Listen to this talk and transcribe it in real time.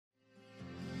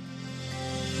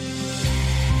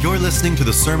You're listening to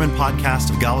the Sermon Podcast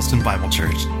of Galveston Bible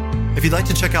Church. If you'd like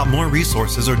to check out more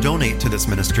resources or donate to this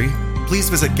ministry, please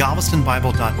visit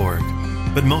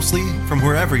galvestonbible.org. But mostly, from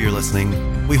wherever you're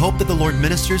listening, we hope that the Lord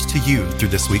ministers to you through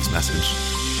this week's message.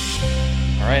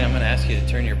 All right, I'm going to ask you to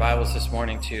turn your Bibles this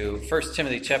morning to 1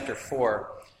 Timothy chapter 4.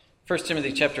 1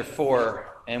 Timothy chapter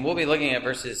 4, and we'll be looking at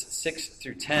verses 6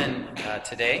 through 10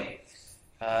 today.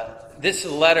 This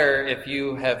letter, if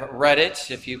you have read it,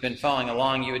 if you've been following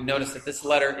along, you would notice that this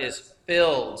letter is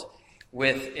filled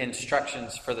with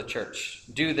instructions for the church.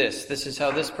 Do this. This is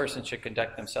how this person should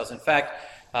conduct themselves. In fact,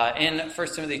 in 1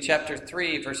 Timothy chapter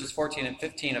 3, verses 14 and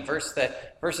 15,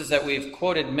 verses that we've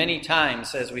quoted many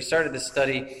times as we started this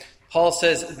study, Paul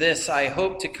says this, "I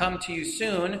hope to come to you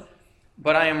soon,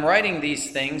 but I am writing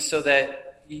these things so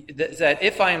that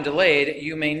if I am delayed,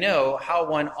 you may know how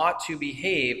one ought to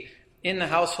behave in the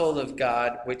household of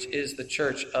God, which is the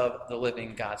church of the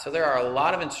living God." So there are a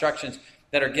lot of instructions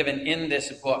that are given in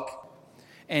this book.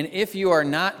 And if you are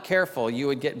not careful, you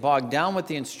would get bogged down with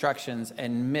the instructions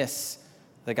and miss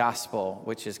the gospel,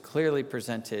 which is clearly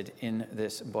presented in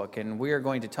this book. And we are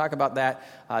going to talk about that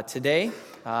today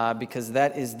because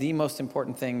that is the most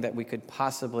important thing that we could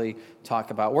possibly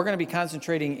talk about. We're going to be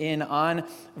concentrating in on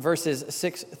verses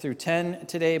 6 through 10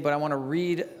 today, but I want to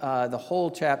read the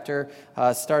whole chapter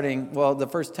the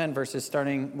first 10 verses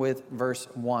starting with verse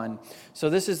 1. So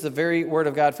this is the very word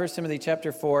of God, 1 Timothy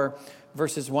chapter 4,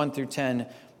 verses 1 through 10.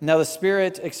 "Now the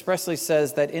Spirit expressly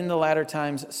says that in the latter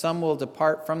times some will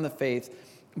depart from the faith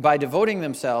by devoting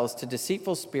themselves to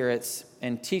deceitful spirits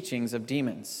and teachings of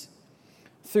demons,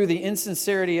 through the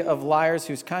insincerity of liars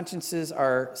whose consciences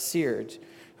are seared,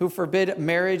 who forbid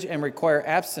marriage and require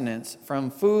abstinence from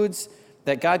foods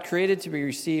that God created to be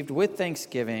received with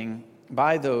thanksgiving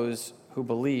by those who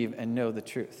believe and know the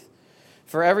truth.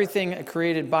 For everything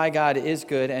created by God is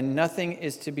good, and nothing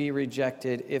is to be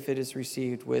rejected if it is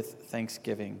received with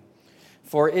thanksgiving.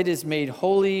 For it is made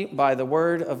holy by the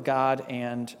word of God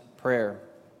and prayer.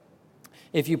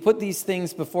 If you put these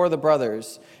things before the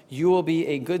brothers, you will be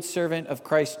a good servant of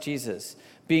Christ Jesus,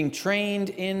 being trained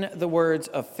in the words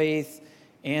of faith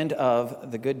and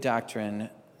of the good doctrine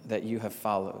that you have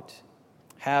followed.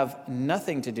 Have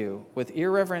nothing to do with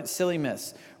irreverent, silly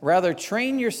myths. Rather,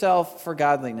 train yourself for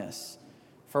godliness.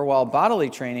 For while bodily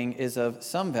training is of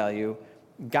some value,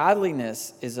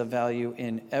 godliness is of value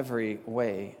in every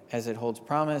way, as it holds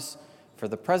promise for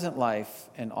the present life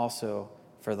and also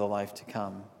for the life to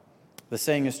come. The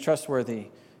saying is trustworthy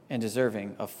and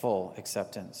deserving of full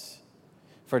acceptance.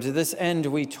 For to this end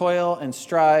we toil and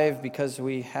strive, because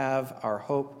we have our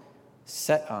hope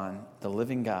set on the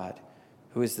living God,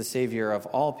 who is the Savior of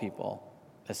all people,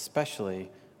 especially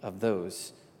of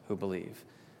those who believe."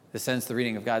 This ends the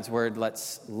reading of God's word.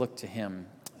 Let's look to him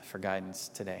for guidance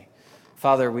today.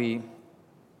 Father, we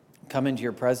come into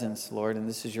your presence, Lord, and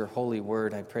this is your holy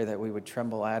word. I pray that we would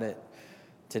tremble at it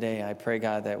today. I pray,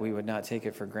 God, that we would not take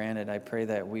it for granted. I pray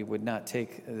that we would not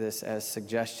take this as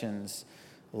suggestions,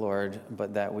 Lord,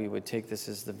 but that we would take this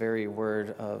as the very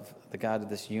word of the God of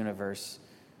this universe,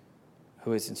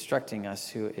 who is instructing us,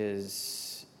 who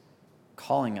is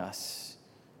calling us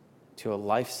to a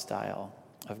lifestyle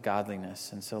of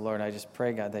godliness. And so, Lord, I just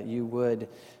pray, God, that you would,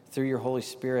 through your Holy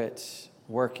Spirit,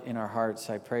 work in our hearts.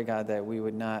 I pray, God, that we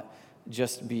would not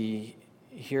just be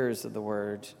hearers of the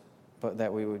word, but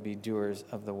that we would be doers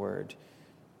of the word,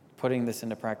 putting this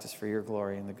into practice for your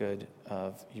glory and the good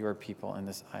of your people in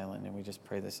this island. And we just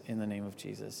pray this in the name of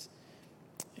Jesus.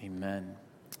 Amen.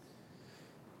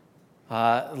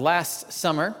 Last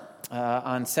summer,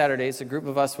 on Saturdays, a group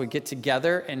of us would get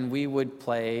together and we would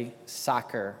play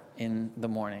soccer in the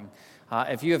morning.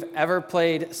 If you have ever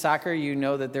played soccer, you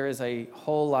know that there is a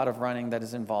whole lot of running that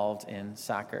is involved in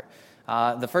soccer.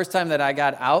 The first time that I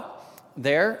got out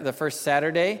there, the first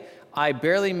Saturday, I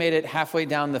barely made it halfway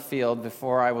down the field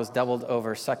before I was doubled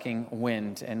over, sucking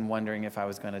wind and wondering if I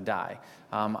was going to die.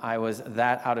 I was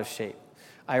that out of shape.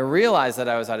 I realized that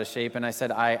I was out of shape, and I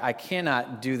said, I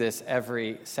cannot do this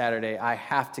every Saturday. I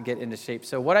have to get into shape.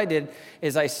 So what I did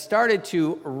is I started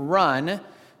to run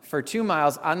for 2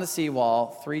 miles on the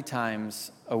seawall 3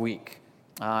 times a week.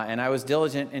 And I was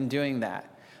diligent in doing that.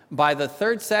 By the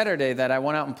third Saturday that I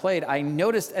went out and played, I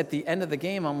noticed at the end of the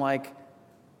game, I'm like,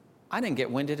 I didn't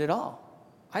get winded at all.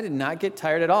 I did not get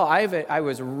tired at all. I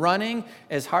was running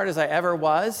as hard as I ever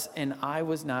was, and I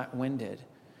was not winded.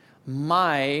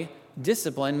 My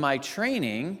discipline, my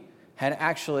training had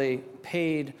actually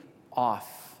paid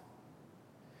off.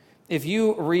 If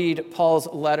you read Paul's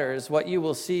letters, what you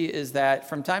will see is that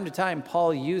from time to time,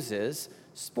 Paul uses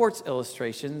sports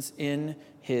illustrations in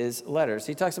his letters.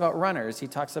 He talks about runners. He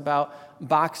talks about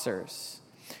boxers.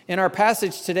 In our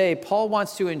passage today, Paul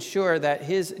wants to ensure that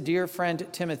his dear friend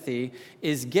Timothy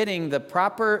is getting the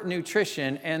proper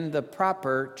nutrition and the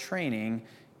proper training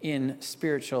in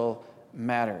spiritual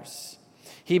matters.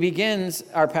 He begins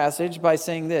our passage by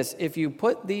saying this: if you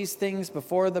put these things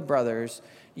before the brothers,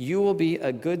 you will be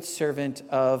a good servant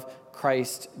of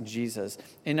Christ Jesus.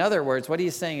 In other words, what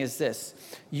he's saying is this: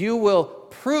 you will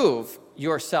prove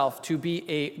yourself to be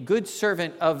a good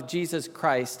servant of Jesus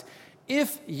Christ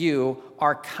if you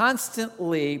are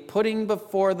constantly putting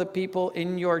before the people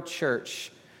in your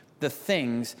church the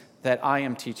things that I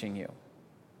am teaching you.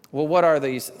 Well, what are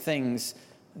these things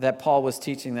that Paul was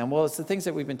teaching them? Well, it's the things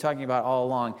that we've been talking about all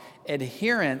along.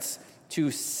 Adherence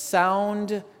to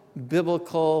sound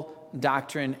biblical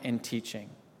doctrine and teaching.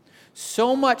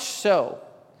 So much so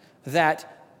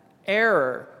that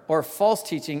error or false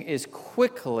teaching is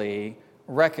quickly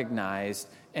recognized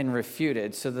and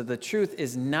refuted, so that the truth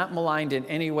is not maligned in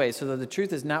any way, so that the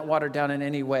truth is not watered down in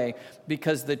any way,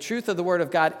 because the truth of the Word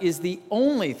of God is the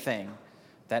only thing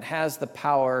that has the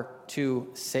power to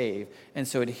save. And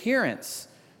so adherence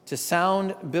to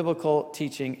sound biblical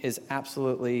teaching is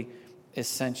absolutely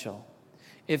essential.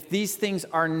 If these things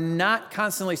are not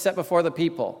constantly set before the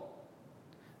people,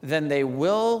 then they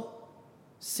will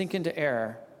sink into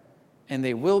error, and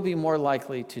they will be more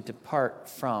likely to depart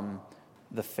from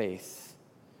the faith.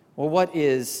 Well, what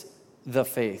is the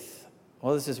faith?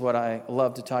 Well, this is what I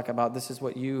love to talk about. This is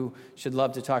what you should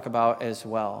love to talk about as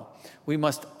well. We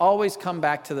must always come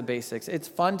back to the basics. It's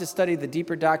fun to study the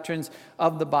deeper doctrines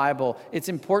of the Bible. It's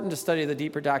important to study the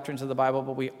deeper doctrines of the Bible,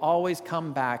 but we always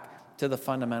come back to the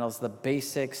fundamentals, the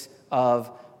basics of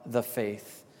the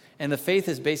faith. And the faith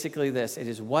is basically this: it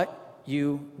is what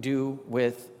you do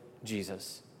with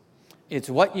Jesus. It's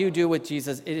what you do with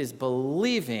Jesus. It is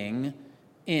believing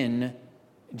in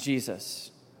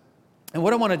Jesus. And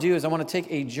what I want to do is I want to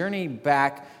take a journey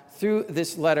back through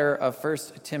this letter of 1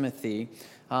 Timothy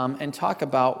and talk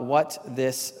about what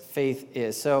this faith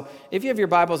is. So if you have your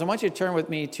Bibles, I want you to turn with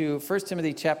me to 1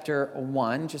 Timothy chapter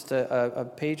 1, just a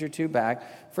page or two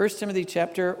back. 1 Timothy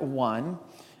chapter 1,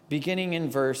 beginning in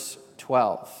verse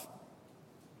 12.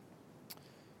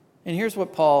 And here's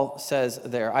what Paul says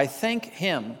there: I thank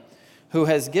him who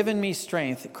has given me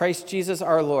strength, Christ Jesus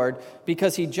our Lord,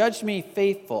 because he judged me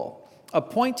faithful,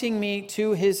 appointing me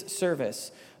to his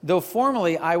service. Though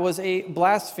formerly I was a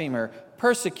blasphemer,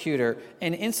 persecutor,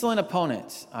 and insolent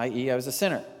opponent, i.e., I was a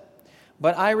sinner.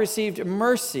 But I received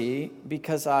mercy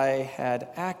because I had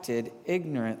acted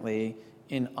ignorantly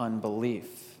in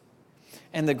unbelief.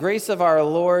 And the grace of our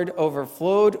Lord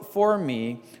overflowed for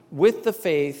me with the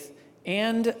faith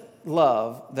and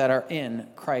love that are in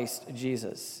Christ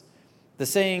Jesus. The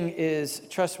saying is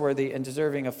trustworthy and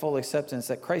deserving of full acceptance,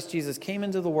 that Christ Jesus came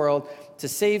into the world to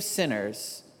save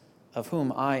sinners, of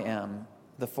whom I am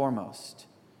the foremost.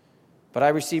 But I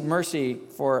received mercy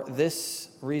for this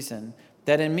reason,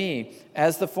 that in me,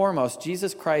 as the foremost,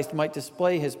 Jesus Christ might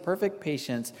display his perfect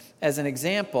patience as an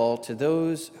example to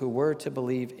those who were to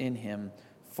believe in him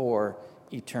for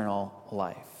eternal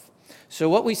life. So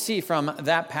what we see from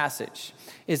that passage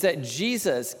is that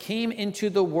Jesus came into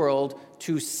the world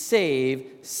to save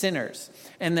sinners,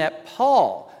 and that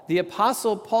Paul, the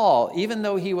Apostle Paul, even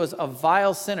though he was a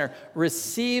vile sinner,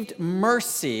 received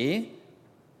mercy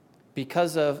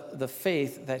because of the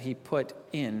faith that he put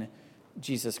in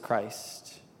Jesus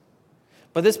Christ.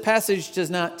 But this passage does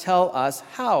not tell us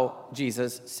how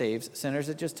Jesus saves sinners.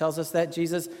 It just tells us that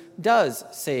Jesus does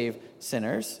save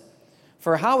sinners.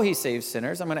 For how he saves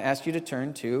sinners, I'm going to ask you to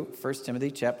turn to 1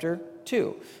 Timothy chapter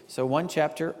 2. So one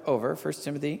chapter over, 1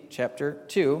 Timothy chapter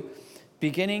 2,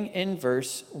 beginning in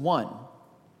verse 1.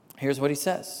 Here's what he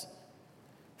says.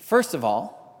 First of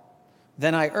all,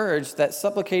 then I urge that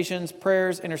supplications,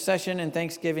 prayers, intercession, and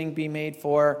thanksgiving be made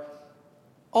for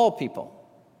all people.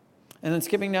 And then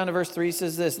skipping down to verse 3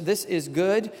 says this: this is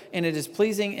good, and it is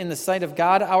pleasing in the sight of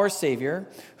God our Savior,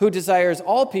 who desires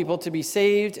all people to be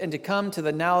saved and to come to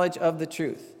the knowledge of the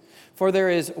truth. For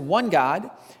there is one God,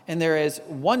 and there is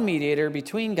one mediator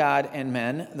between God and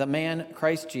men, the man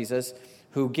Christ Jesus,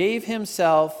 who gave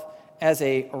himself as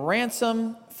a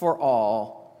ransom for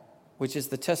all, which is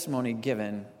the testimony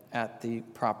given at the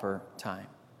proper time.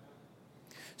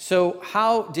 So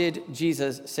how did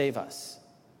Jesus save us?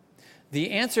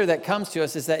 The answer that comes to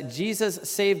us is that Jesus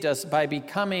saved us by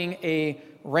becoming a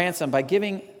ransom, by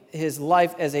giving his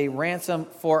life as a ransom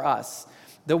for us.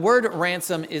 The word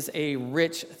ransom is a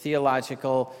rich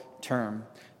theological term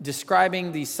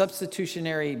describing the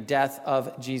substitutionary death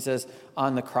of Jesus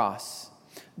on the cross.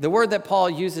 The word that Paul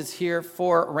uses here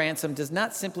for ransom does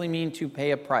not simply mean to pay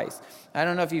a price. I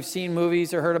don't know if you've seen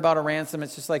movies or heard about a ransom.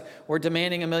 It's just like we're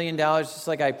demanding $1 million, just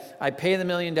like I pay the $1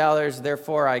 million,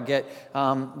 therefore I get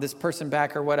this person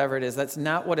back or whatever it is. That's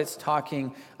not what it's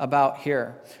talking about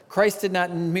here. Christ did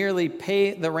not merely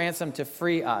pay the ransom to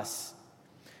free us.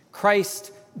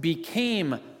 Christ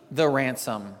became the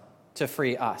ransom to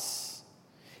free us.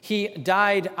 He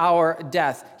died our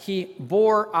death. He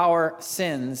bore our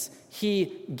sins.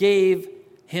 He gave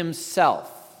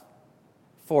himself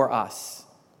for us.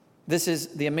 This is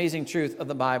the amazing truth of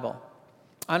the Bible.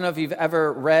 I don't know if you've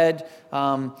ever read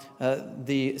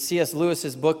the C.S.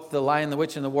 Lewis's book, The Lion, the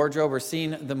Witch, and the Wardrobe, or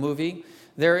seen the movie.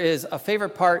 There is a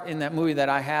favorite part in that movie that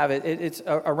I have. It's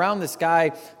around this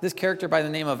guy, this character by the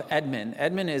name of Edmund.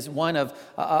 Edmund is one of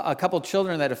a couple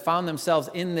children that have found themselves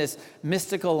in this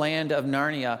mystical land of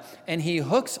Narnia. And he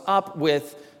hooks up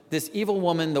with this evil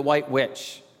woman, the White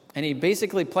Witch. And he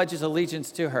basically pledges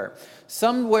allegiance to her.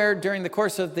 Somewhere during the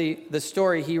course of the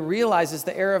story, he realizes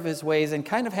the error of his ways and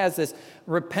kind of has this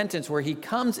repentance where he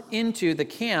comes into the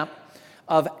camp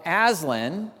of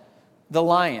Aslan, the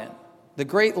lion, the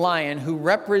great lion who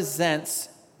represents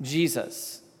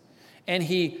Jesus. And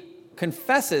he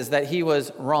confesses that he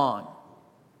was wrong.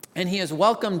 And he is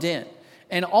welcomed in.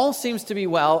 And all seems to be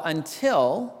well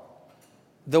until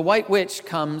the White Witch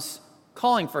comes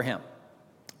calling for him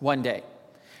one day.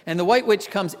 And the White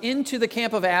Witch comes into the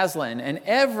camp of Aslan, and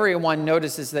everyone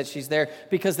notices that she's there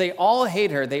because they all hate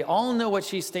her. They all know what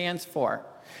she stands for.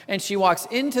 And she walks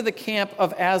into the camp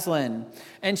of Aslan,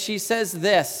 and she says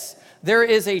this: "There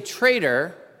is a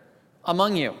traitor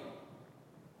among you."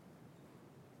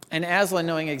 And Aslan,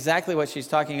 knowing exactly what she's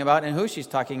talking about and who she's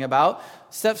talking about,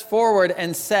 steps forward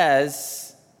and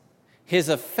says, "His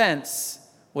offense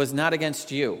was not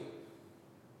against you,"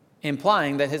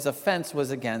 implying that his offense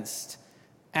was against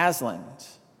Aslan,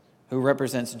 who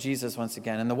represents Jesus once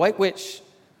again. And the White Witch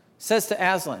says to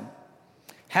Aslan,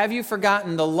 "Have you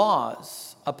forgotten the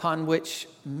laws upon which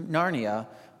Narnia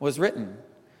was written?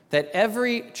 That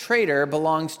every traitor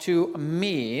belongs to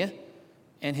me,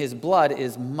 and his blood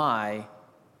is my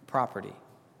property.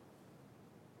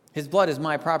 His blood is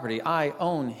my property. I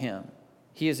own him.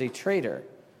 He is a traitor."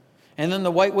 And then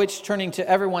the White Witch, turning to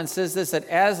everyone, says this, that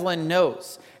Aslan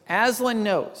knows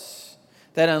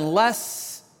that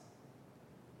unless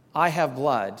I have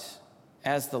blood,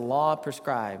 as the law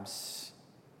prescribes,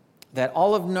 that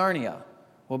all of Narnia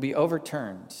will be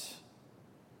overturned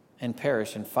and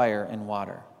perish in fire and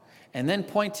water. And then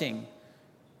pointing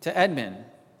to Edmund,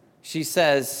 she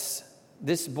says,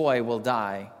 "This boy will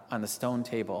die on the stone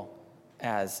table,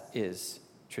 as is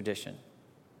tradition."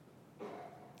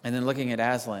 And then looking at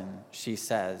Aslan, she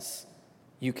says,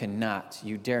 you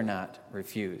dare not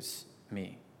refuse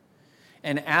me."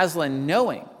 And Aslan,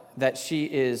 knowing that she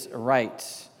is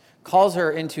right, calls her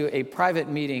into a private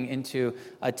meeting, into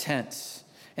a tent.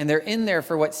 And they're in there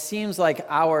for what seems like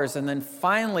hours, and then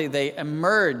finally they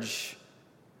emerge.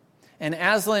 And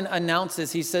Aslan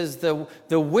announces, he says,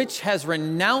 the witch has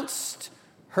renounced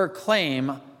her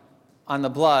claim on the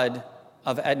blood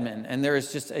of Edmund. And there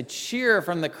is just a cheer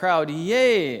from the crowd,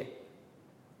 yay!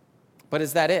 But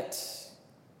is that it?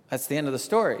 That's the end of the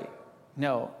story?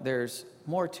 No, there's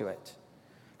more to it.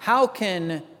 How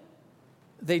can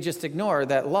they just ignore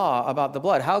that law about the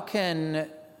blood? How can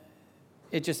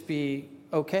it just be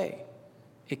okay?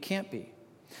 It can't be.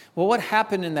 Well, what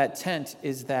happened in that tent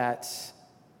is that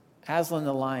Aslan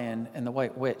the lion and the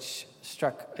White Witch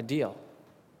struck a deal.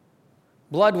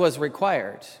 Blood was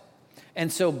required,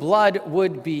 and so blood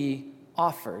would be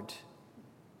offered,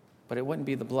 but it wouldn't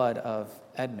be the blood of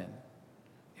Edmund.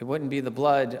 It wouldn't be the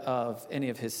blood of any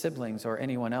of his siblings or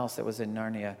anyone else that was in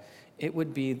Narnia. It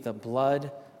would be the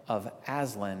blood of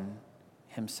Aslan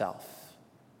himself.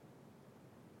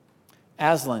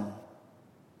 Aslan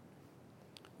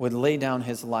would lay down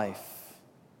his life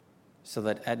so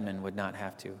that Edmund would not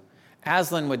have to.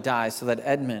 Aslan would die so that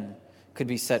Edmund could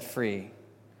be set free.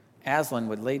 Aslan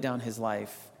would lay down his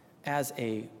life as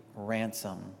a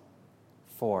ransom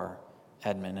for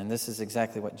Edmund. And this is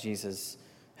exactly what Jesus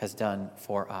has done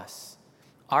for us.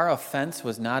 Our offense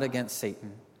was not against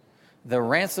Satan. The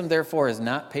ransom, therefore, is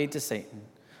not paid to Satan.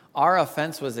 Our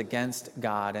offense was against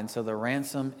God, and so the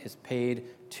ransom is paid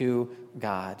to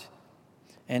God.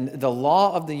 And the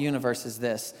law of the universe is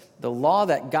this. The law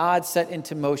that God set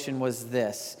into motion was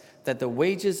this, that the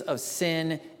wages of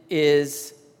sin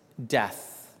is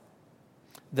death.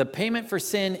 The payment for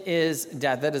sin is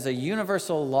death. That is a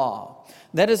universal law.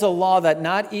 That is a law that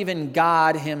not even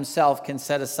God himself can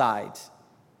set aside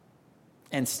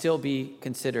and still be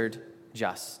considered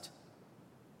just.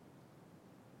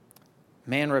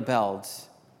 Man rebelled,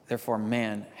 Therefore,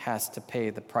 man has to pay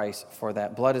the price for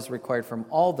that. Blood is required from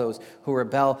all those who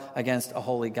rebel against a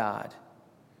holy God.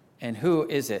 And who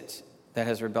is it that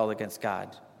has rebelled against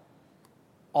God?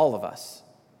 All of us.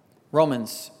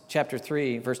 Romans chapter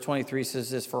 3, verse 23 says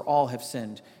this, "For all have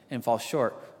sinned and fall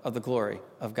short of the glory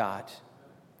of God."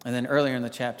 And then earlier in the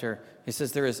chapter, he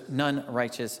says, "There is none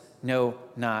righteous, no,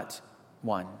 not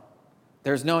one."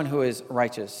 There's no one who is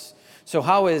righteous. So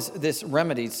how is this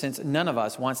remedied, since none of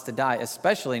us wants to die,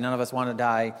 especially none of us want to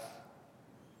die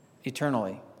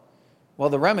eternally? Well,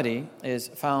 the remedy is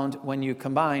found when you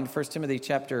combine 1 Timothy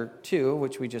chapter 2,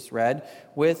 which we just read,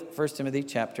 with 1 Timothy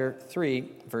chapter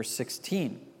 3, verse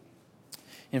 16.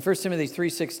 In 1 Timothy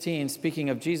 3:16, speaking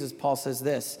of Jesus, Paul says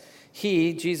this,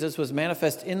 "He, Jesus, was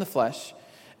manifest in the flesh,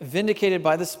 vindicated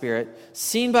by the Spirit,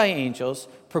 seen by angels,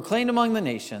 proclaimed among the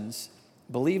nations,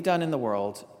 believed on in the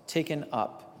world, taken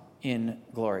up in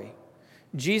glory."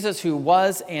 Jesus, who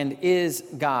was and is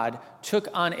God, took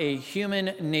on a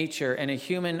human nature and a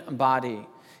human body.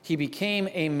 He became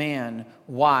a man.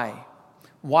 Why?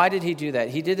 Why did he do that?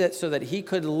 He did it so that he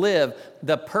could live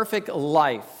the perfect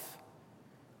life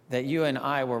that you and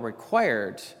I were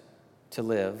required to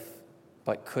live,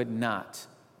 but could not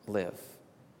live.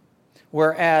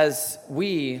 Whereas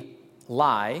we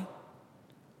lie,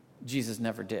 Jesus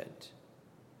never did.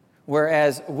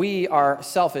 Whereas we are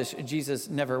selfish, Jesus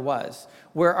never was.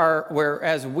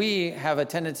 Whereas we have a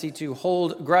tendency to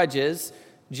hold grudges,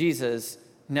 Jesus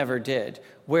never did.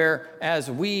 Whereas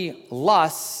we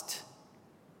lust,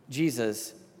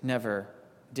 Jesus never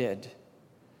did.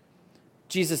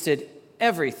 Jesus did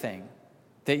everything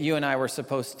that you and I were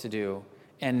supposed to do,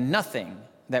 and nothing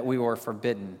that we were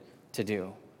forbidden to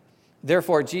do.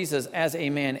 Therefore, Jesus, as a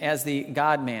man, as the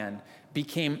God-man,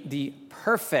 became the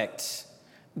perfect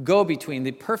go-between,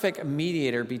 the perfect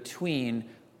mediator between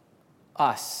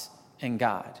us and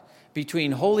God,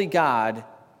 between holy God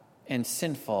and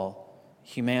sinful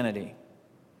humanity.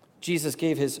 Jesus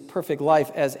gave his perfect life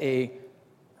as a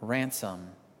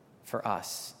ransom for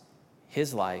us,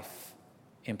 his life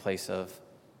in place of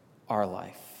our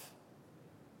life.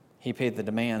 He paid the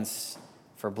demands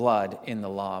for blood in the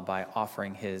law by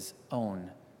offering his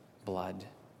own blood.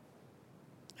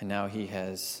 And now he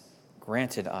has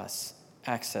granted us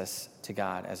access to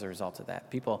God as a result of that.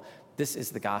 People, this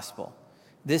is the gospel.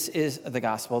 This is the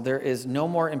gospel. There is no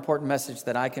more important message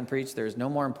that I can preach. There is no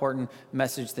more important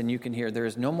message than you can hear. There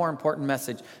is no more important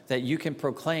message that you can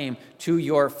proclaim to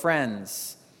your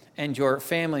friends and your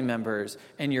family members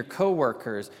and your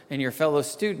coworkers and your fellow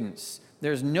students.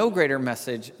 There's no greater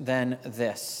message than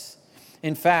this.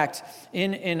 In fact,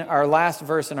 in our last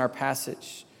verse in our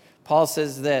passage, Paul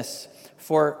says this,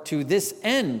 "For to this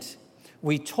end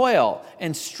we toil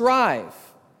and strive,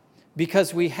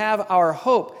 because we have our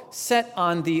hope set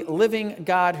on the living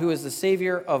God, who is the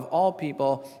Savior of all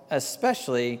people,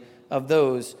 especially of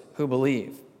those who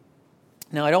believe."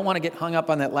 Now, I don't want to get hung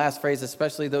up on that last phrase,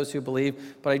 especially those who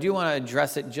believe, but I do want to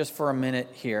address it just for a minute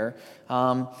here,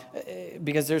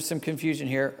 because there's some confusion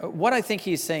here. What I think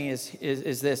he's saying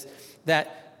is this,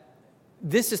 that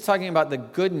this is talking about the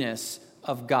goodness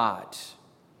of God,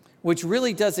 which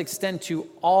really does extend to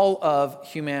all of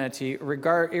humanity,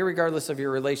 irregardless of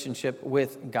your relationship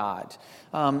with God.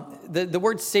 The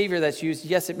word Savior that's used,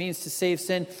 yes, it means to save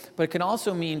sin, but it can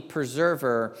also mean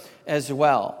preserver as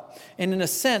well. And in a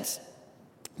sense,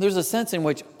 there's a sense in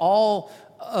which all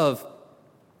of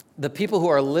the people who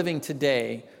are living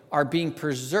today are being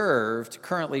preserved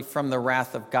currently from the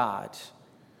wrath of God.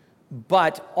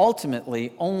 But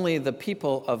ultimately, only the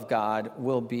people of God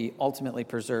will be ultimately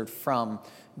preserved from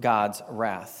God's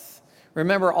wrath.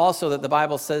 Remember also that the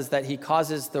Bible says that he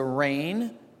causes the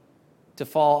rain to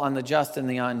fall on the just and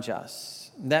the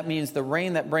unjust. That means the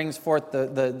rain that brings forth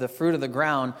the fruit of the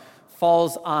ground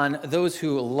falls on those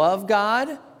who love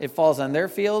God, it falls on their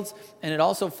fields, and it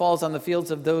also falls on the fields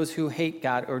of those who hate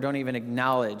God or don't even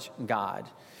acknowledge God.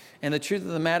 And the truth of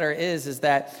the matter is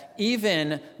that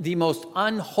even the most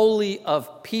unholy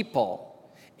of people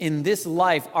in this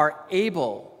life are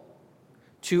able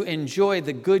to enjoy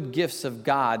the good gifts of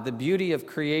God, the beauty of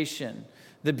creation,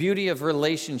 the beauty of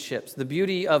relationships, the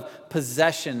beauty of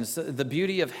possessions, the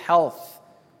beauty of health.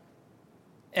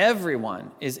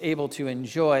 Everyone is able to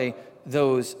enjoy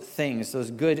those things, those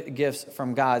good gifts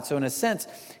from God. So in a sense,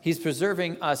 he's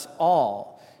preserving us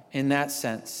all in that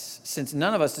sense, since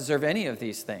none of us deserve any of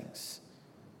these things.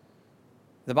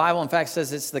 The Bible, in fact,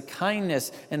 says it's the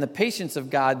kindness and the patience of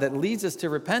God that leads us to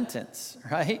repentance,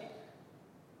 right?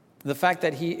 The fact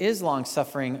that he is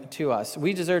long-suffering to us.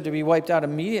 We deserve to be wiped out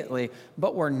immediately,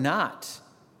 but we're not.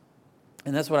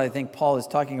 And that's what I think Paul is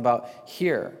talking about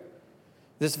here.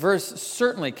 This verse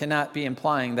certainly cannot be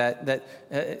implying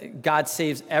that God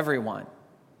saves everyone.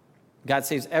 God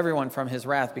saves everyone from his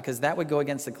wrath, because that would go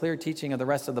against the clear teaching of the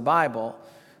rest of the Bible,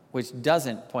 which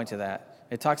doesn't point to that.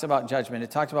 It talks about judgment. It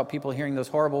talks about people hearing those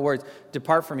horrible words,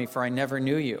 "Depart from me, for I never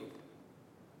knew you."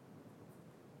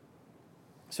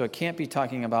 So it can't be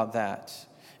talking about that.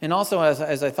 And also,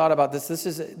 as I thought about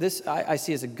this I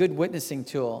see as a good witnessing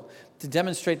tool to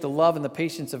demonstrate the love and the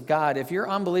patience of God. If your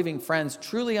unbelieving friends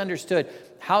truly understood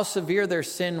how severe their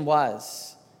sin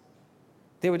was,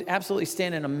 they would absolutely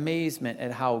stand in amazement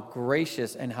at how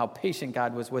gracious and how patient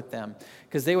God was with them,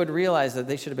 because they would realize that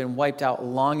they should have been wiped out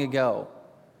long ago.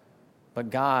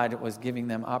 But God was giving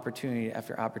them opportunity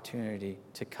after opportunity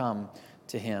to come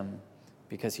to him,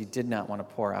 because he did not want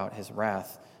to pour out his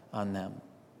wrath on them.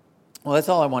 Well, that's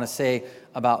all I want to say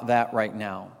about that right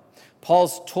now.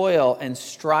 Paul's toil and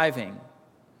striving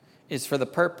is for the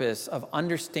purpose of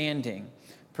understanding,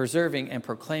 preserving, and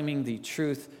proclaiming the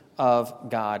truth of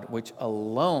God, which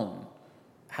alone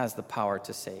has the power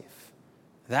to save.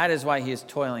 That is why he is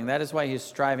toiling. That is why he is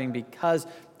striving, because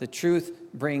the truth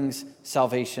brings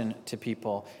salvation to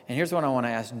people. And here's what I want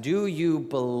to ask. Do you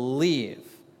believe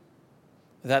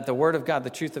that the Word of God, the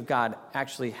truth of God,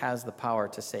 actually has the power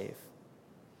to save?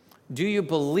 Do you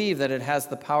believe that it has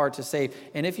the power to save?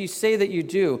 And if you say that you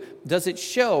do, does it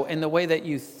show in the way that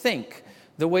you think,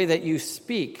 the way that you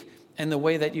speak, and the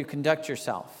way that you conduct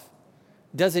yourself?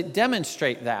 Does it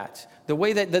demonstrate that? The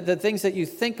way that the things that you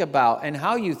think about and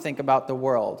how you think about the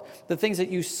world, the things that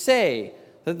you say,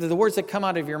 the words that come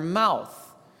out of your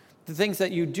mouth, the things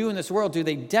that you do in this world, do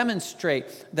they demonstrate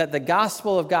that the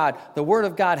gospel of God, the Word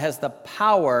of God, has the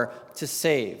power to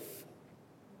save?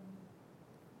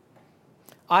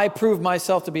 I prove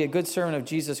myself to be a good servant of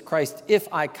Jesus Christ if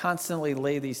I constantly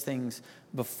lay these things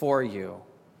before you,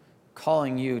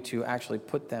 calling you to actually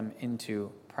put them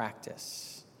into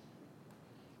practice.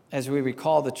 As we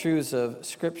recall the truths of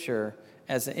Scripture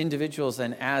as individuals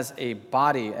and as a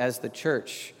body, as the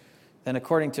church, then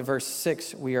according to verse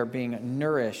 6, we are being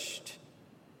nourished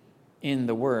in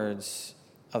the words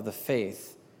of the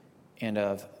faith and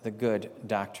of the good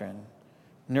doctrine.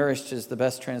 Nourished is the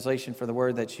best translation for the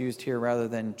word that's used here rather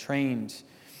than trained.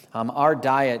 Our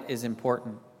diet is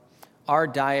important. Our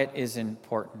diet is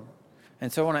important.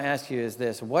 And so I want to ask you is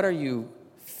this: what are you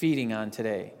feeding on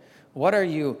today? What are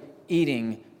you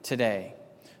eating today?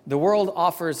 The world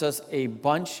offers us a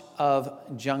bunch of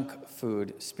junk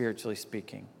food, spiritually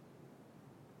speaking.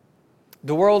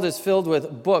 The world is filled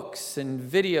with books and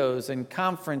videos and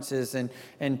conferences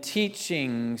and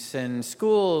teachings and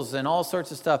schools and all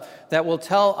sorts of stuff that will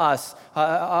tell us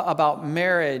about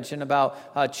marriage and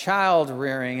about child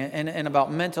rearing and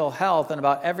about mental health and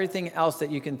about everything else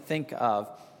that you can think of.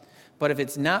 But if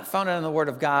it's not founded on the Word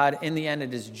of God, in the end,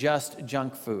 it is just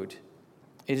junk food.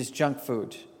 It is junk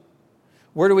food.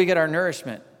 Where do we get our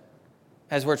nourishment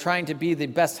as we're trying to be the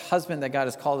best husband that God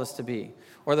has called us to be,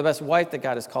 or the best wife that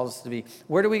God has called us to be?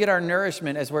 Where do we get our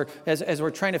nourishment as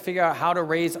we're trying to figure out how to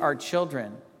raise our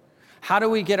children? How do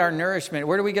we get our nourishment?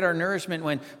 Where do we get our nourishment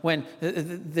when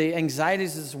the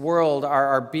anxieties of this world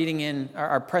are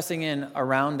pressing in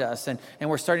around us, and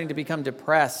we're starting to become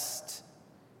depressed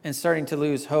and starting to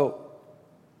lose hope?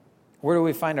 Where do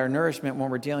we find our nourishment when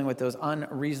we're dealing with those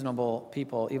unreasonable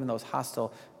people, even those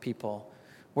hostile people?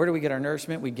 Where do we get our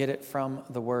nourishment? We get it from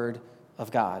the Word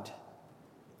of God.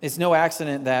 It's no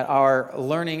accident that our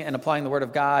learning and applying the Word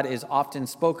of God is often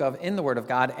spoke of in the Word of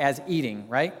God as eating,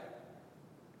 right?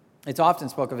 It's often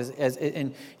spoken of as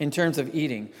in terms of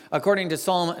eating. According to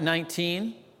Psalm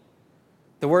 19,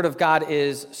 the Word of God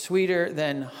is sweeter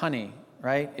than honey,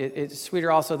 right? It's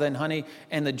sweeter also than honey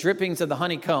and the drippings of the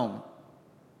honeycomb.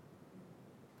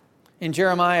 In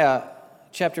Jeremiah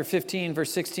chapter 15,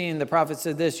 verse 16, the prophet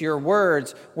said this: "Your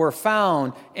words were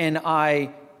found, and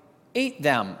I ate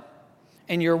them.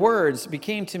 And your words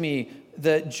became to me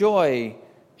the joy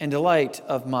and delight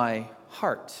of my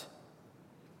heart."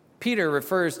 Peter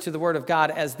refers to the Word of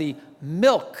God as the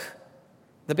milk,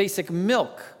 the basic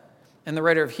milk. And the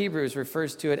writer of Hebrews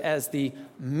refers to it as the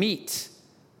meat,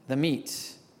 the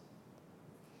meat.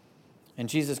 And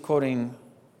Jesus, quoting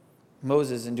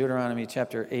Moses in Deuteronomy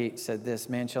chapter 8, said this: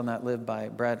 "Man shall not live by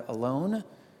bread alone,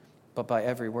 but by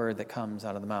every word that comes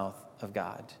out of the mouth of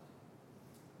God."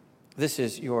 This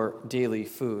is your daily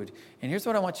food. And here's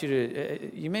what I want you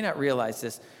to, you may not realize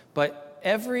this, but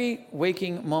every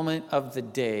waking moment of the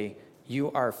day,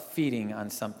 you are feeding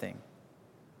on something.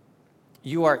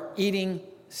 You are eating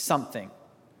something.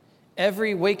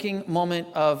 Every waking moment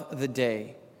of the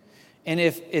day. And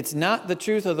if it's not the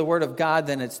truth of the Word of God,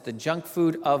 then it's the junk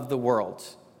food of the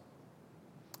world.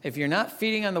 If you're not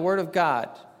feeding on the Word of God,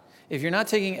 if you're not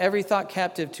taking every thought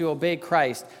captive to obey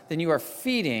Christ, then you are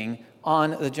feeding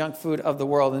on the junk food of the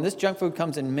world. And this junk food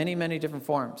comes in many, many different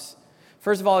forms.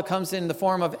 First of all, it comes in the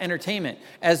form of entertainment.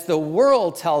 As the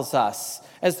world tells us,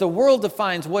 as the world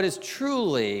defines what is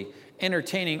truly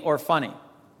entertaining or funny.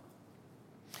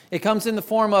 It comes in the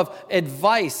form of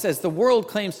advice, as the world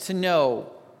claims to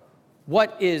know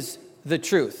what is the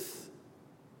truth.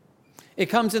 It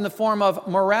comes in the form of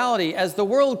morality, as the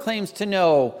world claims to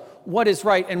know what is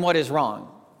right and what is wrong.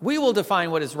 We will define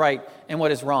what is right and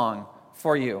what is wrong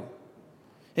for you.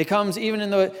 It comes even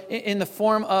in the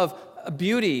form of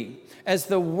beauty, as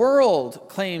the world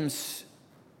claims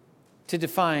to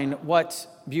define what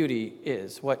beauty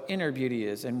is, what inner beauty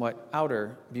is, and what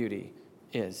outer beauty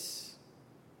is.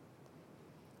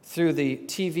 Through the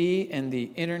TV and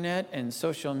the internet and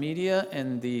social media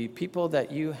and the people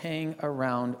that you hang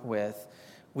around with,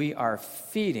 we are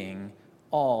feeding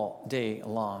all day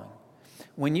long.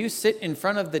 When you sit in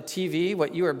front of the TV,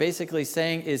 what you are basically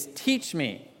saying is, teach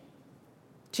me.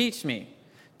 Teach me.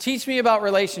 Teach me about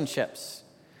relationships.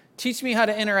 Teach me how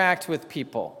to interact with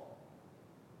people.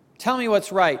 Tell me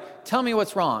what's right. Tell me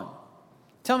what's wrong.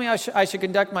 Tell me how I should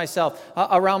conduct myself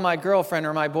around my girlfriend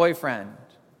or my boyfriend.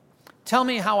 Tell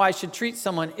me how I should treat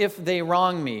someone if they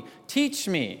wrong me. Teach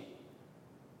me.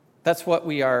 That's what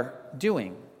we are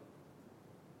doing.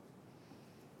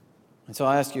 And so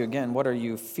I ask you again, what are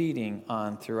you feeding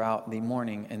on throughout the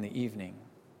morning and the evening?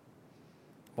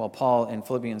 Well, Paul in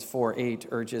Philippians 4:8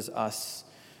 urges us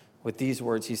with these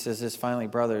words. He says this, finally,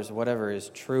 brothers, whatever is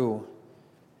true,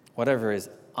 whatever is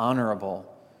honorable,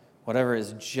 whatever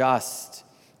is just,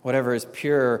 whatever is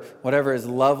pure, whatever is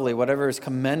lovely, whatever is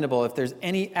commendable, if there's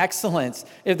any excellence,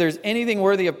 if there's anything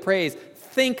worthy of praise,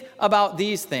 think about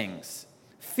these things.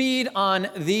 Feed on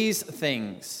these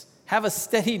things. Have a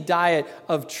steady diet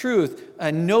of truth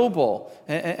and noble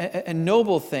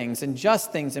things and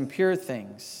just things and pure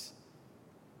things.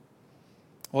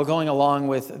 Well, going along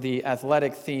with the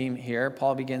athletic theme here,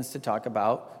 Paul begins to talk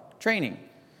about training.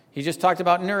 He just talked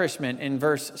about nourishment in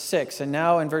verse 6, and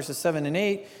now in verses 7 and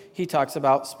 8, he talks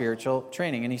about spiritual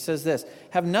training. And he says this,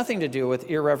 have nothing to do with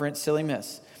irreverent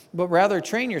silliness, but rather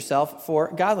train yourself for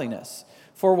godliness.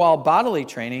 For while bodily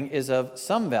training is of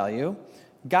some value,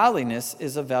 godliness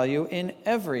is of value in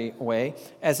every way,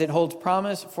 as it holds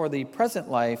promise for the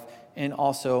present life and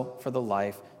also for the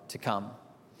life to come.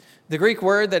 The Greek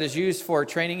word that is used for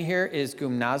training here is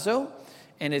gymnazo,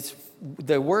 and it's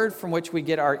the word from which we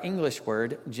get our English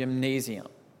word gymnasium.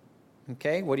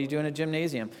 Okay, what do you do in a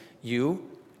gymnasium? You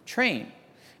train.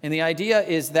 And the idea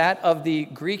is that of the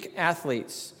Greek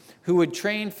athletes who would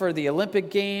train for the Olympic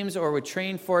Games or would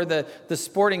train for the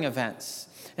sporting events.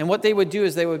 And what they would do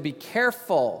is they would be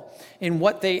careful in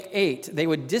what they ate. They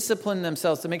would discipline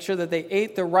themselves to make sure that they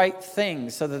ate the right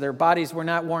things so that their bodies were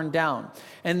not worn down.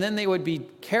 And then they would be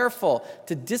careful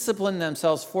to discipline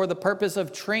themselves for the purpose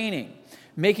of training,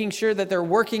 making sure that they're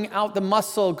working out the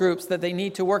muscle groups that they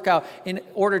need to work out in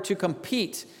order to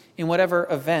compete in whatever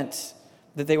event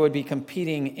that they would be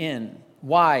competing in.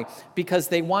 Why? Because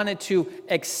they wanted to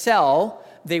excel.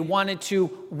 They wanted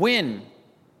to win.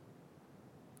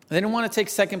 They didn't want to take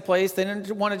second place. They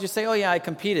didn't want to just say, oh yeah, I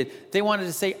competed. They wanted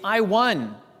to say, I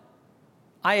won.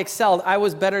 I excelled. I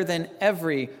was better than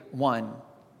everyone.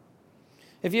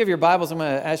 If you have your Bibles, I'm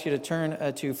going to ask you to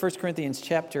turn to 1 Corinthians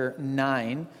chapter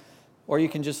 9, or you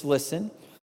can just listen.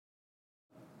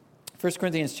 1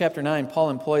 Corinthians chapter 9, Paul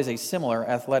employs a similar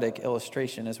athletic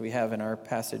illustration as we have in our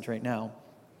passage right now.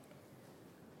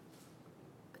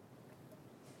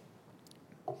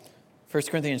 1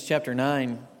 Corinthians chapter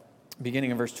 9,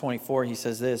 beginning in verse 24, he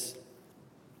says this,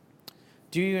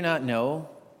 do you not know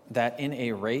that in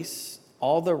a race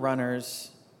all the runners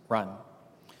run,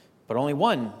 but only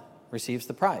one receives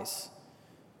the prize?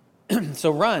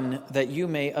 So run that you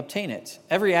may obtain it.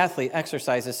 Every athlete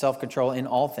exercises self-control in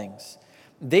all things.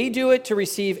 They do it to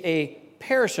receive a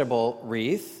perishable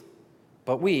wreath,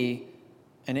 but we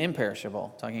an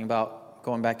imperishable. Talking about,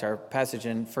 going back to our passage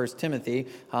in 1 Timothy,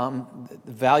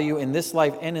 value in this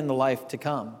life and in the life to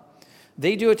come.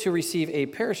 They do it to receive a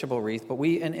perishable wreath, but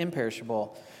we an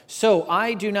imperishable. So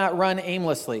I do not run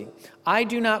aimlessly. I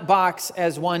do not box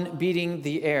as one beating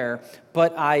the air,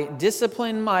 but I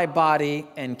discipline my body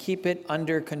and keep it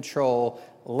under control,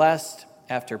 lest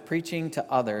after preaching to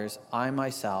others, I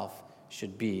myself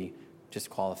should be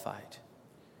disqualified.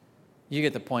 You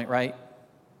get the point, right?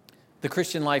 The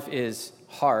Christian life is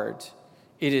hard.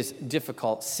 It is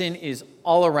difficult. Sin is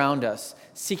all around us,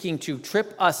 seeking to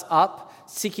trip us up,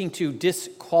 seeking to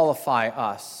disqualify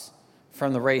us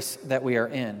from the race that we are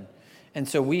in. And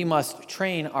so we must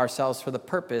train ourselves for the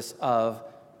purpose of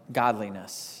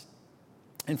godliness.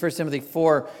 In 1 Timothy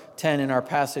 4:10 in our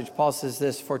passage, Paul says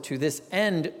this, "For to this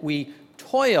end we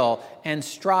toil and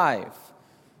strive."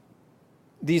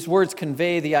 These words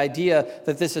convey the idea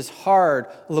that this is hard,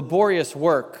 laborious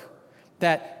work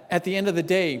that at the end of the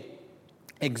day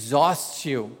exhausts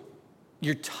you.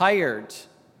 You're tired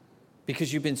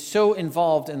because you've been so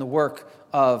involved in the work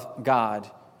of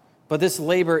God. But this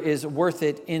labor is worth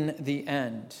it in the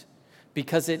end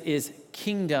because it is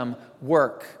kingdom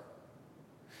work.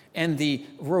 And the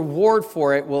reward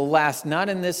for it will last not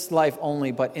in this life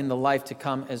only, but in the life to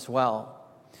come as well.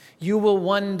 You will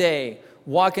one day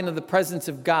walk into the presence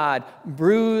of God,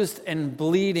 bruised and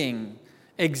bleeding,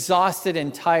 exhausted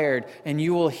and tired, and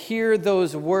you will hear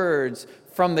those words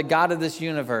from the God of this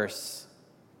universe.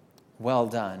 "Well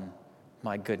done,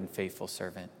 my good and faithful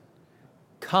servant.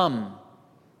 Come,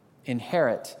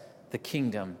 inherit the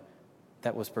kingdom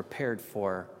that was prepared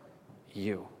for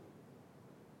you.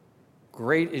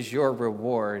 Great is your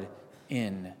reward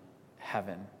in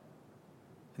heaven."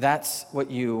 That's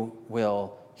what you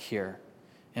will hear.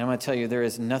 And I'm going to tell you, there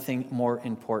is nothing more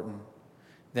important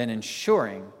than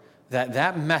ensuring that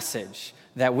that message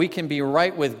that we can be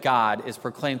right with God is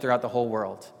proclaimed throughout the whole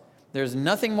world. There's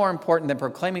nothing more important than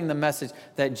proclaiming the message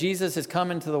that Jesus has come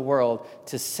into the world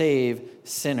to save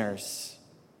sinners.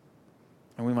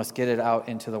 And we must get it out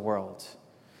into the world.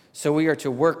 So we are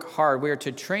to work hard. We are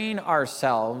to train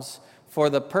ourselves for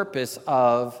the purpose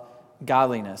of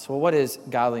godliness. Well, what is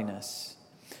godliness?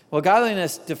 Well,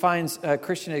 godliness defines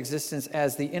Christian existence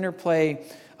as the interplay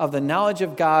of the knowledge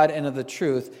of God and of the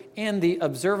truth and the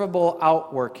observable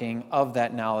outworking of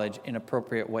that knowledge in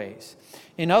appropriate ways.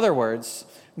 In other words,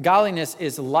 godliness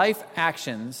is life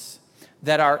actions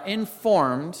that are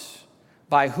informed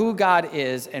by who God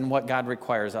is and what God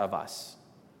requires of us.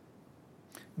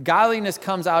 Godliness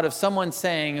comes out of someone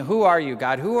saying, "Who are you,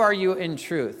 God? Who are you in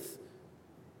truth?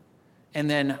 And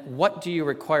then, what do you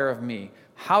require of me?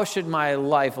 How should my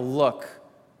life look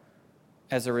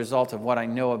as a result of what I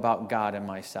know about God and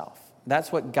myself?"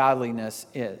 That's what godliness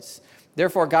is.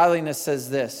 Therefore, godliness says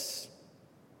this.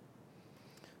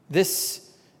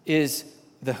 This is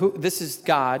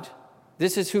God.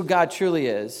 This is who God truly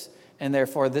is, and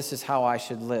therefore this is how I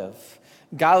should live.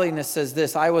 Godliness says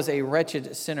this: "I was a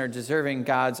wretched sinner deserving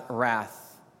God's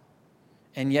wrath,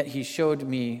 and yet he showed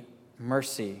me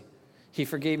mercy. He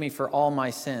forgave me for all my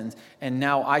sins, and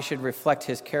now I should reflect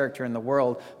his character in the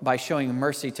world by showing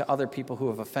mercy to other people who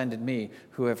have offended me,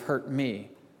 who have hurt me,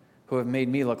 who have made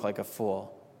me look like a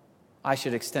fool. I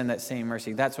should extend that same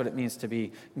mercy." That's what it means to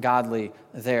be godly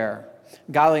there.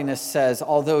 Godliness says,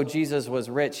 although Jesus was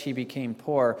rich, he became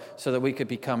poor so that we could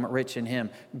become rich in him.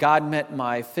 God met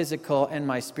my physical and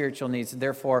my spiritual needs.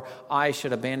 Therefore, I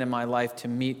should abandon my life to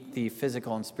meet the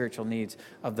physical and spiritual needs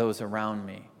of those around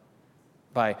me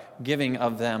by giving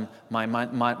of them my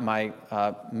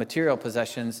material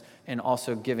possessions and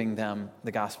also giving them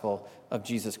the gospel of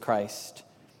Jesus Christ.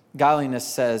 Godliness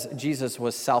says Jesus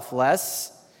was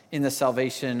selfless in the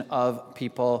salvation of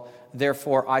people.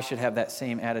 Therefore, I should have that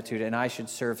same attitude, and I should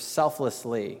serve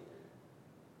selflessly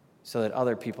so that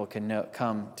other people can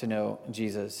come to know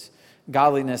Jesus.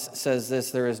 Godliness says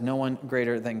this: "There is no one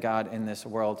greater than God in this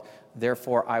world.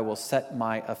 Therefore, I will set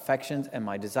my affections and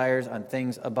my desires on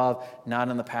things above, not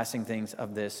on the passing things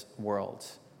of this world.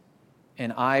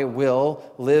 And I will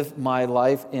live my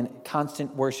life in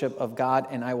constant worship of God,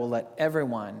 and I will let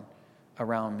everyone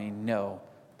around me know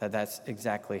that that's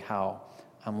exactly how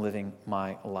I'm living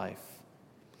my life."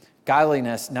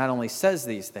 Godliness not only says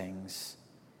these things,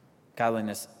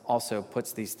 godliness also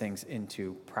puts these things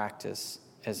into practice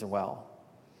as well.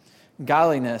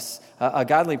 Godliness, a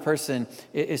godly person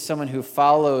is someone who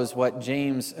follows what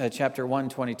James chapter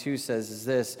 1:22 says is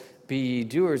this: "Be ye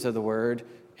doers of the word,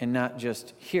 and not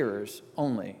just hearers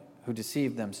only, who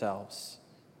deceive themselves."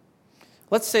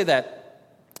 Let's say that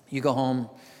you go home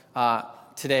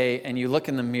today and you look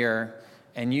in the mirror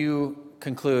and you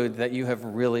conclude that you have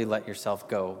really let yourself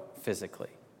go physically.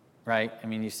 Right? I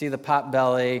mean, you see the pot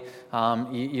belly,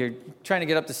 you're trying to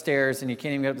get up the stairs, and you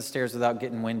can't even get up the stairs without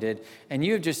getting winded, and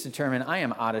you've just determined, I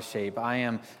am out of shape, I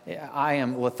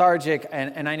am lethargic,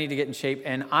 and I need to get in shape,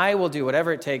 and I will do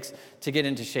whatever it takes to get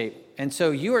into shape. And so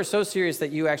you are so serious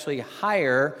that you actually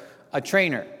hire a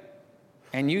trainer,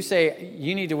 and you say,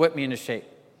 "You need to whip me into shape."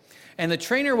 And the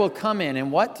trainer will come in,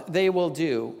 and what they will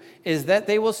do is that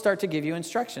they will start to give you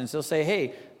instructions. They'll say,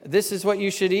 "Hey, this is what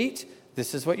you should eat,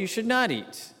 this is what you should not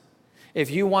eat. If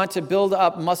you want to build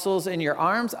up muscles in your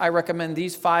arms, I recommend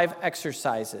these 5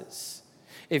 exercises.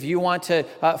 If you want to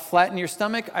flatten your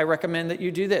stomach, I recommend that you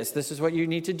do this. This is what you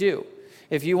need to do.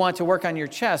 If you want to work on your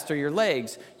chest or your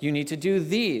legs, you need to do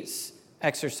these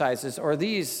exercises or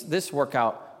this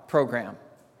workout program.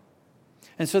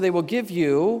 And so they will give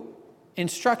you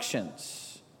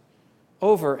instructions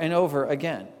over and over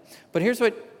again. But here's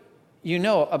what you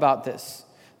know about this,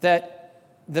 that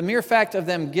the mere fact of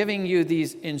them giving you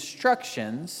these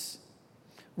instructions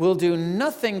will do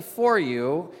nothing for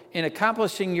you in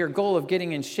accomplishing your goal of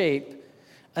getting in shape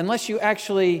unless you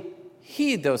actually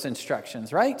heed those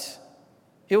instructions, right?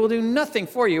 It will do nothing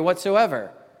for you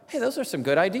whatsoever. Hey, those are some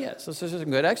good ideas. Those are some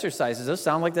good exercises. Those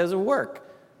sound like those will work.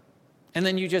 And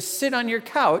then you just sit on your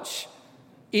couch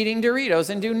eating Doritos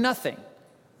and do nothing,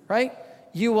 right?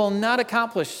 You will not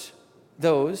accomplish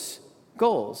those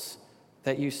goals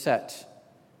that you set.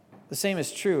 The same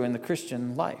is true in the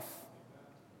Christian life.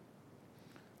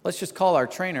 Let's just call our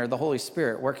trainer the Holy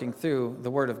Spirit working through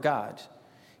the Word of God.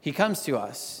 He comes to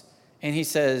us and he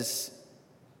says,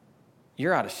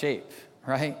 you're out of shape,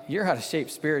 right? You're out of shape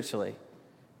spiritually.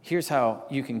 Here's how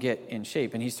you can get in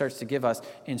shape. And he starts to give us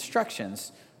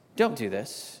instructions. Don't do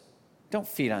this. Don't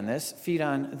feed on this. Feed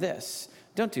on this.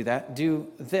 Don't do that. Do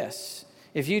this.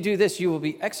 If you do this, you will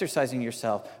be exercising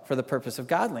yourself for the purpose of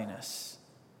godliness.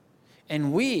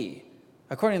 And we,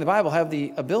 according to the Bible, have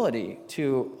the ability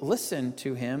to listen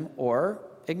to him or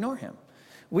ignore him.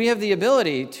 We have the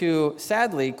ability to,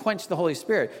 sadly, quench the Holy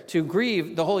Spirit, to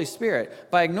grieve the Holy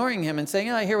Spirit by ignoring him and saying,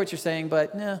 I hear what you're saying,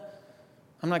 but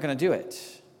I'm not going to do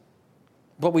it.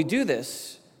 But we do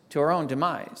this to our own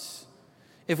demise.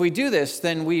 If we do this,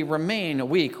 then we remain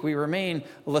weak. We remain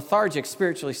lethargic,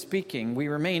 spiritually speaking. We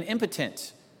remain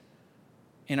impotent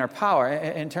in our power,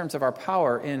 in terms of our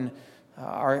power in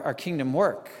our kingdom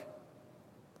work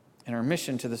and our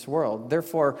mission to this world.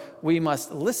 Therefore, we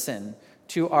must listen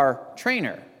to our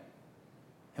trainer,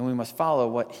 and we must follow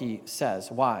what he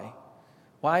says. Why?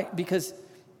 Why? Because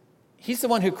he's the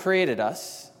one who created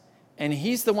us, and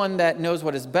he's the one that knows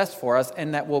what is best for us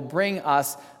and that will bring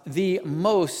us the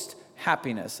most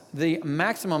happiness, the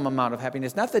maximum amount of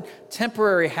happiness, not the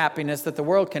temporary happiness that the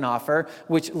world can offer,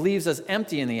 which leaves us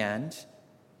empty in the end.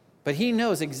 But he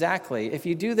knows exactly, if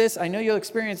you do this, I know you'll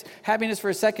experience happiness for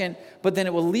a second, but then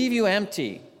it will leave you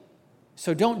empty.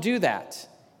 So don't do that.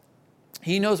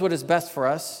 He knows what is best for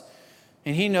us,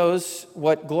 and he knows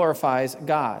what glorifies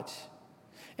God.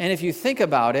 And if you think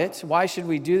about it, why should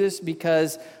we do this?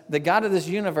 Because the God of this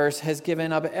universe has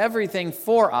given up everything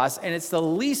for us, and it's the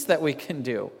least that we can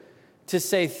do to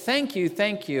say, thank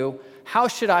you, how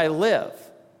should I live?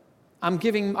 I'm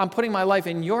putting my life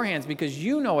in your hands because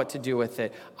you know what to do with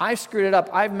it. I've screwed it up.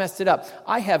 I've messed it up.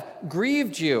 I have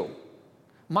grieved you.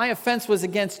 My offense was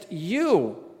against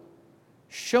you.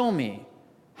 Show me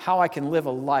how I can live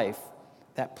a life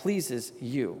that pleases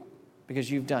you because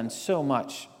you've done so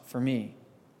much for me.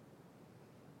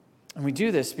 And we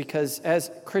do this because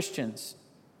as Christians,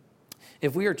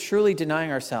 if we are truly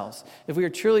denying ourselves, if we are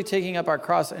truly taking up our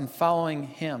cross and following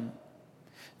him,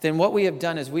 then what we have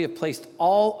done is we have placed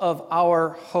all of our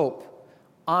hope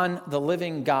on the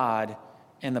living God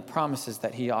and the promises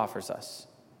that he offers us.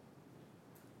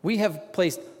 We have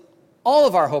placed all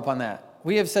of our hope on that.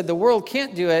 We have said the world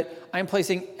can't do it. I'm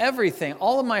placing everything,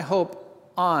 all of my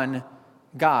hope on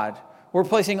God. We're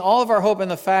placing all of our hope in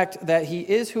the fact that he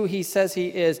is who he says he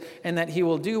is and that he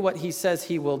will do what he says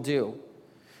he will do.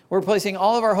 We're placing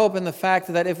all of our hope in the fact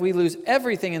that if we lose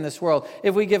everything in this world,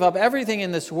 if we give up everything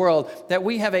in this world, that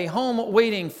we have a home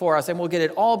waiting for us and we'll get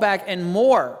it all back and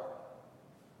more.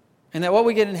 And that what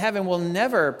we get in heaven will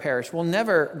never perish, will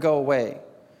never go away.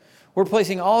 We're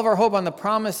placing all of our hope on the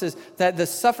promises that the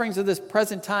sufferings of this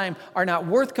present time are not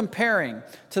worth comparing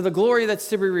to the glory that's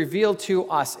to be revealed to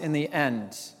us in the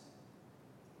end.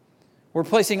 We're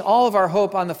placing all of our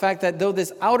hope on the fact that though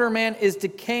this outer man is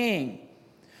decaying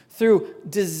through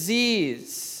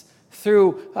disease,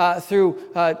 through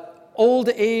old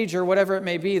age or whatever it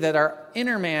may be, that our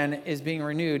inner man is being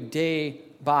renewed day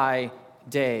by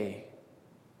day.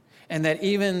 And that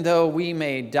even though we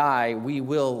may die, we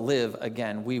will live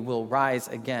again. We will rise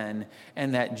again.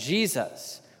 And that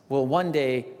Jesus will one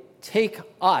day take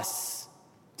us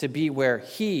to be where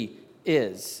he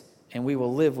is. And we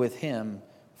will live with him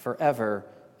forever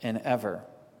and ever.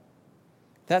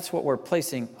 That's what we're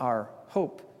placing our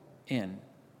hope in.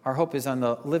 Our hope is on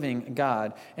the living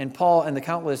God. And Paul and the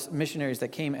countless missionaries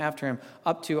that came after him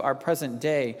up to our present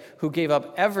day, who gave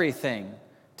up everything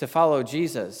to follow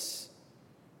Jesus,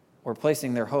 were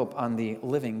placing their hope on the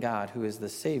living God who is the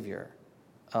Savior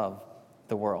of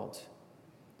the world.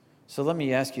 So let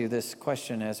me ask you this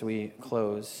question as we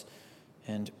close.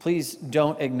 And please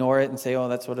don't ignore it and say, oh,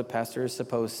 that's what a pastor is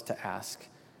supposed to ask.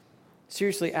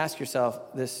 Seriously, ask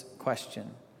yourself this question.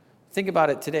 Think about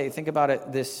it today. Think about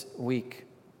it this week.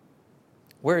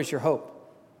 Where is your hope?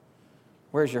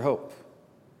 Where's your hope?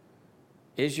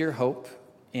 Is your hope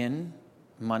in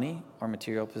money or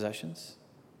material possessions?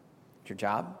 Your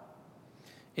job?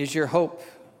 Is your hope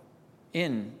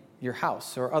in your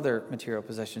house or other material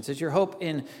possessions? Is your hope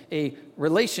in a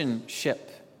relationship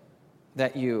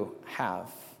that you have?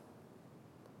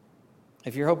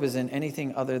 If your hope is in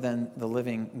anything other than the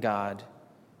living God,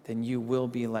 then you will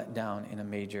be let down in a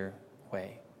major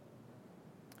way.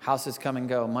 Houses come and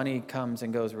go. Money comes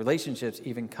and goes. Relationships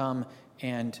even come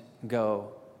and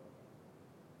go.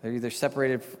 They're either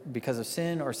separated because of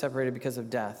sin or separated because of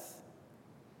death.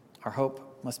 Our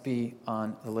hope must be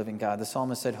on the living God. The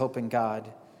psalmist said, hope in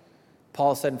God.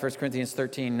 Paul said in 1 Corinthians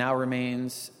 13, now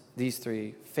remains these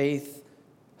three: faith,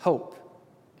 hope,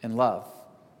 and love.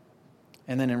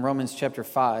 And then in Romans chapter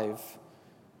 5,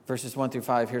 verses 1 through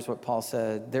 5, here's what Paul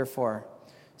said. Therefore,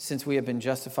 since we have been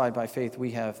justified by faith,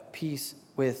 we have peace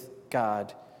with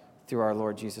God through our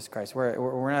Lord Jesus Christ.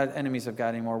 We're not enemies of God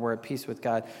anymore. We're at peace with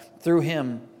God. Through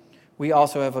him, we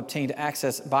also have obtained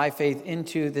access by faith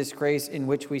into this grace in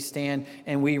which we stand,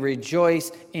 and we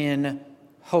rejoice in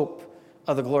hope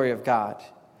of the glory of God.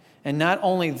 And not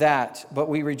only that, but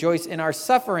we rejoice in our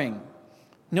suffering,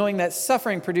 knowing that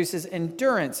suffering produces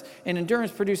endurance, and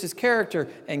endurance produces character,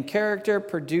 and character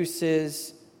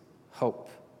produces hope.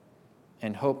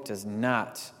 And hope does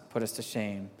not put us to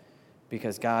shame,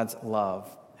 because God's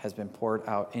love has been poured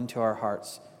out into our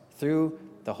hearts through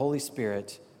the Holy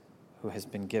Spirit who has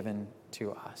been given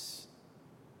to us.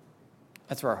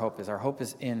 That's where our hope is. Our hope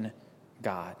is in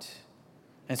God.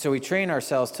 And so we train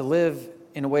ourselves to live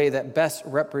in a way that best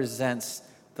represents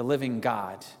the living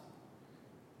God,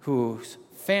 whose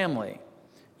family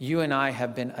you and I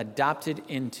have been adopted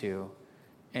into,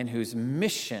 and whose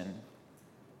mission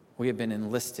we have been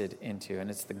enlisted into. And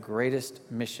it's the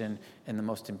greatest mission and the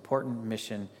most important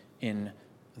mission in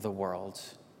the world.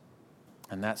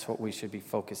 And that's what we should be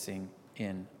focusing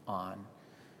in on.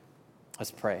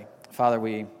 Let's pray. Father,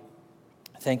 we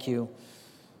thank you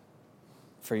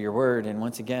for your word. And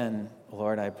once again,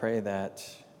 Lord, I pray that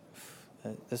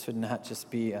this would not just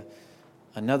be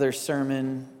another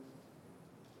sermon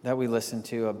that we listened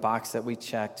to, a box that we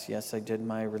checked. Yes, I did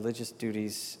my religious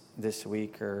duties this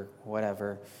week or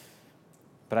whatever.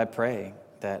 But I pray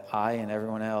that I and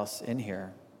everyone else in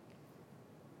here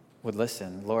would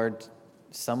listen. Lord,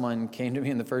 someone came to me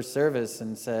in the first service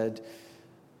and said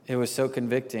it was so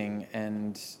convicting,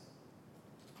 and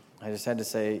I just had to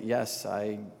say, yes,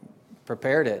 I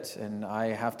prepared it, and I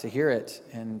have to hear it,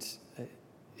 and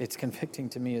it's convicting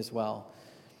to me as well.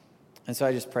 And so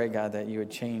I just pray, God, that you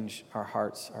would change our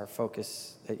hearts, our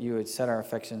focus, that you would set our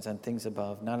affections on things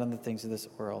above, not on the things of this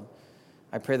world.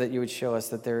 I pray that you would show us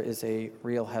that there is a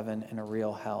real heaven and a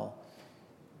real hell,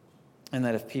 and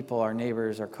that if people, our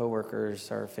neighbors, our coworkers,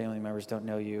 our family members don't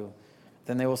know you,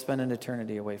 then they will spend an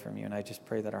eternity away from you. And I just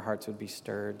pray that our hearts would be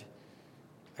stirred.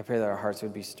 I pray that our hearts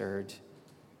would be stirred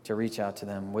to reach out to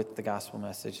them with the gospel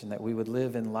message, and that we would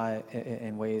live in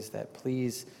ways that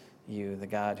please you, the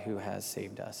God who has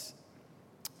saved us.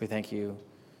 We thank you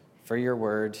for your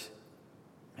word,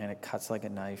 and it cuts like a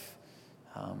knife.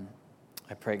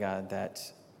 I pray, God, that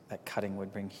cutting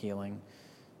would bring healing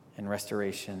and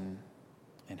restoration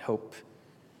and hope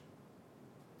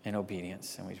and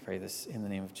obedience. And we pray this in the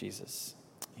name of Jesus.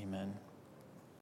 Amen.